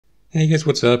Hey guys,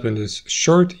 what's up? In this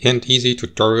short and easy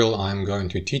tutorial, I'm going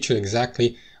to teach you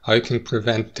exactly how you can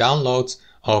prevent downloads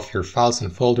of your files and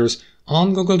folders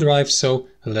on Google Drive. So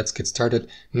let's get started.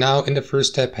 Now, in the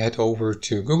first step, head over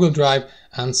to Google Drive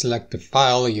and select the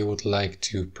file you would like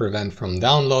to prevent from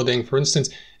downloading. For instance,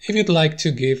 if you'd like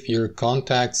to give your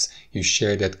contacts you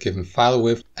share that given file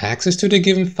with access to the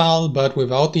given file, but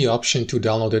without the option to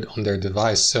download it on their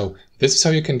device. So this is how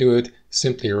you can do it.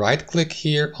 Simply right click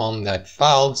here on that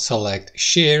file, select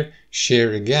share,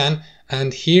 share again,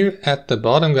 and here at the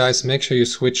bottom, guys, make sure you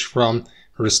switch from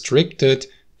restricted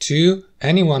to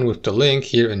anyone with the link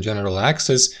here in general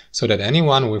access, so that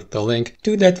anyone with the link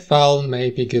to that file may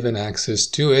be given access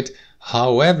to it.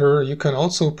 However, you can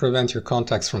also prevent your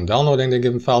contacts from downloading the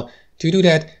given file. To do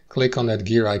that, click on that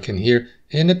gear icon here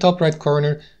in the top right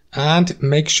corner and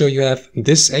make sure you have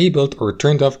disabled or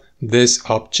turned off this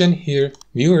option here.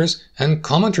 Viewers and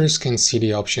commenters can see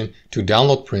the option to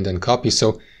download, print and copy.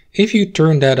 So if you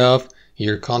turn that off,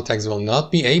 your contacts will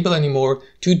not be able anymore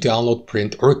to download,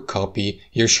 print or copy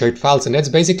your shared files. And that's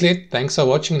basically it. Thanks for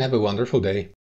watching and have a wonderful day.